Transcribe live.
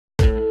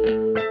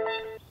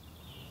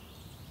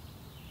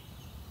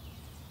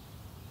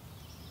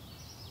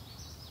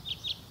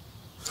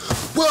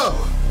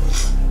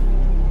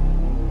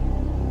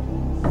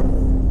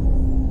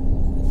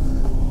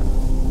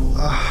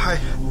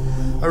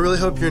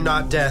really hope you're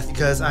not deaf,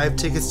 because I have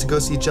tickets to go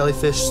see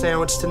Jellyfish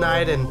Sandwich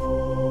tonight, and...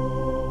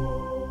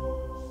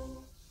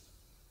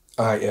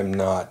 I am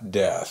not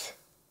death.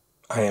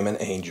 I am an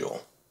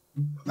angel.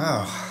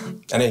 Oh.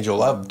 An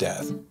angel of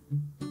death.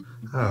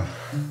 Oh.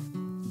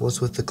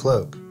 What's with the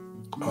cloak?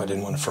 Oh, I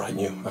didn't want to frighten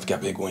you. I've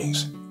got big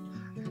wings.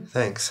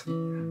 Thanks.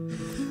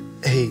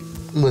 Hey,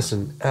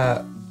 listen,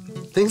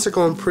 things are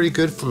going pretty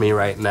good for me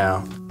right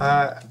now.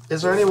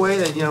 Is there any way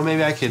that,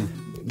 maybe I could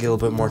get a little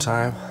bit more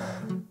time?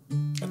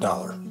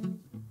 $1.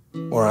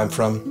 Where I'm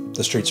from,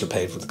 the streets are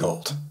paved with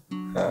gold.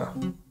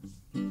 Oh.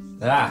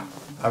 Ah,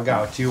 I've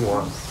got what you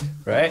want.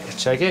 Right?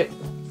 Check it.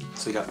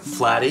 So you got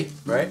Flatty,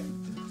 right?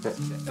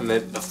 And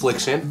then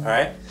Affliction, all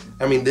right?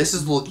 I mean, this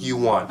is the look you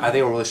want. I think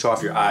it'll really show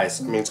off your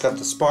eyes. I mean, it's got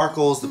the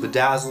sparkles, the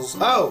bedazzles.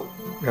 Oh!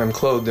 I'm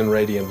clothed in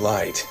radiant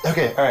light.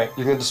 Okay, all right.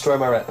 You're going to destroy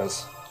my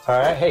retinas. All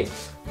right, hey,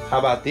 how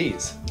about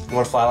these? You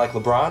want to fly like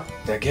LeBron?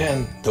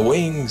 Again, the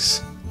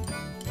wings.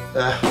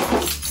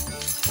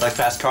 Like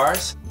fast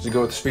cars? Does it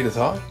go with the speed of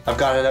thought? I've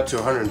got it up to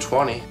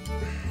 120.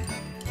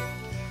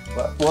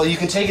 Well, you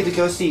can take it to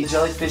go see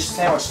Jellyfish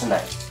Sandwich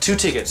tonight. 2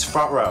 tickets,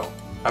 front row.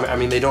 I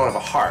mean, they don't have a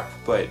harp,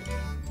 but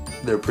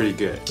they're pretty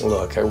good.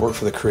 Look, I work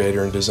for the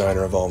creator and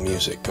designer of all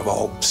music, of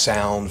all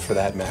sound for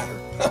that matter,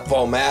 of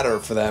all matter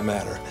for that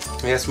matter.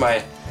 I guess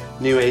my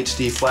new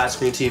HD flat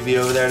screen TV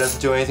over there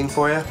doesn't do anything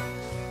for you?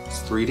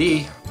 It's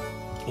 3D.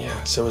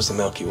 Yeah, so is the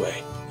Milky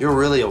Way. You're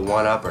really a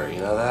one-upper, you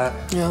know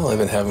that? Yeah, I live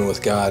in heaven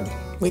with God.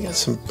 We got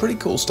some pretty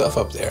cool stuff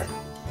up there.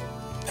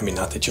 I mean,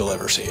 not that you'll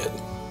ever see it.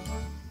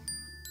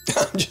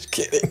 I'm just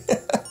kidding.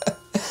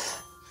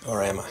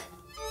 Or am I?